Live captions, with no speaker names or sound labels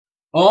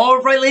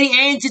Alright, ladies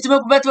and gentlemen,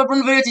 welcome back to our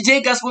brand new video.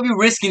 Today, guys, we'll be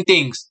risking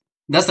things.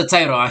 That's the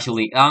title,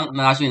 actually. No,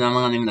 actually, no, I'm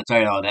not gonna name the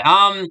title of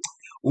that.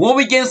 We'll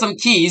be getting some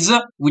keys,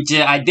 which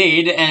I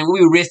did, and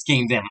we'll be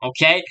risking them,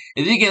 okay?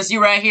 As you can see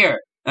right here,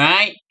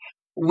 alright?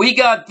 We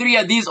got 3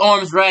 of these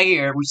arms right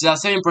here, which is at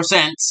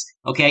 7%,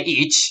 okay,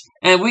 each.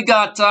 And we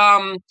got,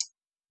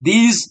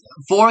 these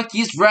 4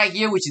 keys right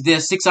here, which is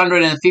the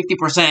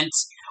 650%.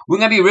 We're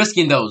gonna be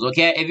risking those,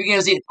 okay? If you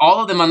can see,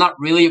 all of them are not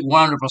really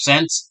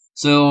 100%.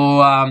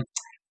 So,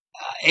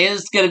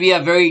 it's gonna be a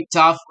very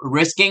tough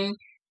risking.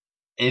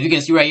 If you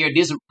can see right here,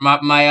 this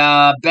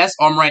my best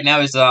arm right now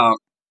is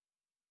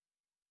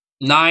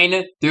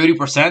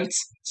 30%.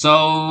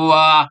 So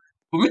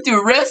for me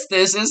to risk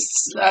this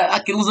is I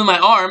can lose my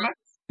arm.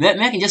 Maybe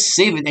I can just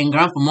save it and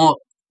grind for more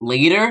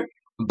later.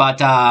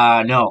 But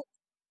no,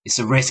 it's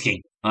a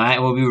risking. All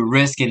right, we'll be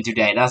risking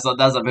today. That's what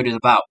video is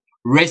about.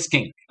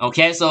 Risking.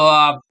 Okay,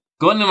 so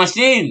go in the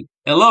machine.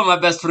 Hello, my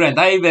best friend.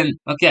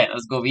 Okay.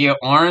 Let's go over here.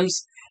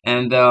 Arms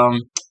and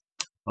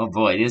oh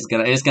boy, it's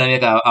gonna be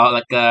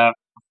like a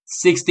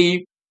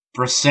 60%.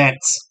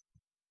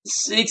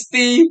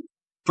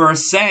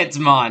 60%,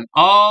 man.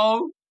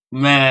 Oh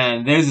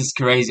man, this is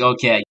crazy.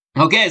 Okay.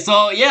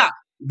 So yeah,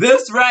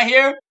 this right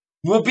here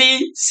will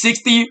be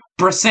 60%.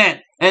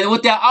 And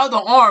with the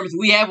other arms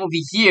we have over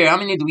here, how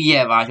many do we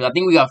have? Actually, I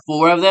think we got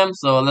 4 of them.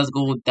 So let's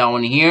go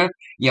down here.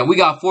 Yeah, we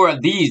got 4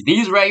 of these.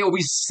 These right here will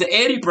be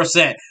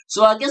 80%.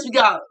 So I guess we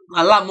got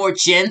a lot more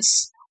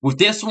chance with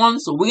this one.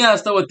 So we're gonna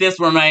start with this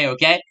one right here.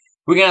 Okay.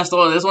 We're gonna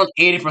start with this one,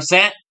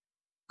 80%.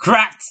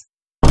 Cracked!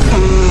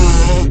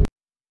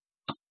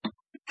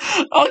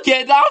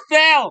 Okay, that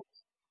failed!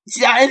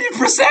 Yeah,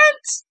 80%?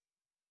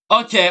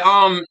 Okay,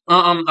 I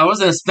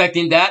wasn't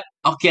expecting that.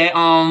 Okay,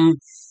 oh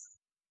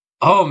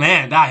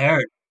man, that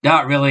hurt.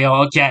 That really,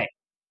 okay.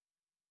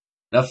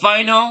 The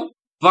final,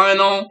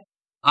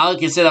 I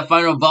can say the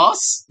final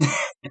boss.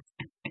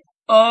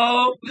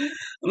 Oh,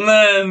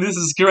 man, this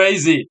is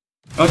crazy.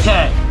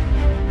 Okay.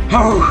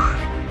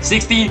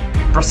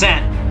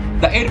 60%.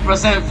 The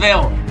 80%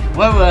 failed.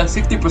 What was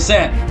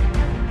 60%?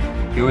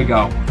 Here we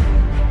go.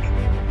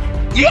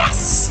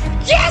 Yes!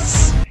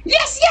 Yes!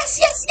 Yes! Yes!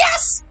 Yes!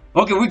 Yes!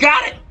 Okay, we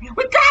got it!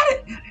 We got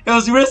it! It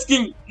was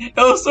risky. It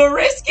was so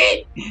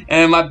risky.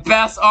 And my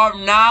best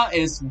arm now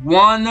is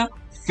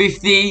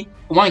 1K.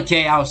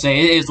 I would say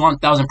it is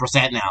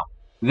 1000% now.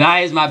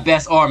 That is my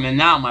best arm, and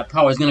now my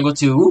power is gonna go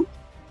to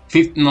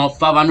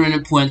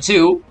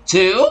 500.2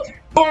 to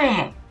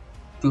boom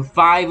to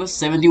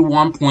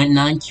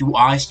 571.9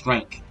 QI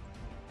strength.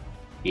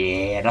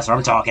 Yeah, that's what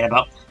I'm talking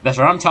about. That's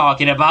what I'm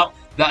talking about.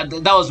 That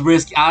was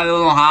risky. I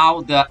don't know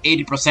how the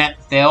 80%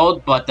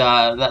 failed, but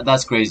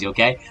that's crazy,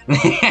 okay?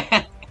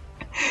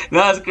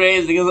 That's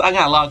crazy because I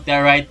got locked that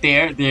right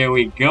there. There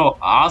we go.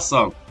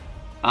 Awesome.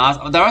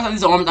 The rest of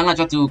these arms, I'm gonna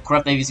try to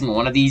craft every single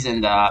one of these,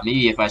 and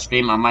maybe if I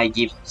stream, I might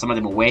give some of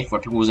them away for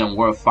people who's in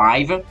World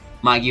 5.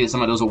 Might give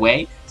some of those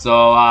away.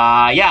 So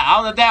yeah,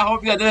 out of that,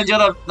 hope you guys did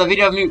enjoy the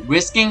video of me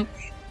risking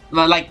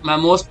my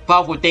most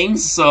powerful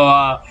things.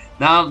 So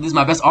now this is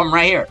my best arm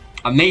right here.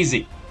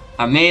 Amazing,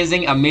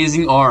 amazing,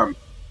 amazing arm.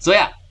 So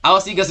yeah, I will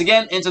see you guys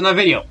again in another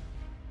video.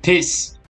 Peace.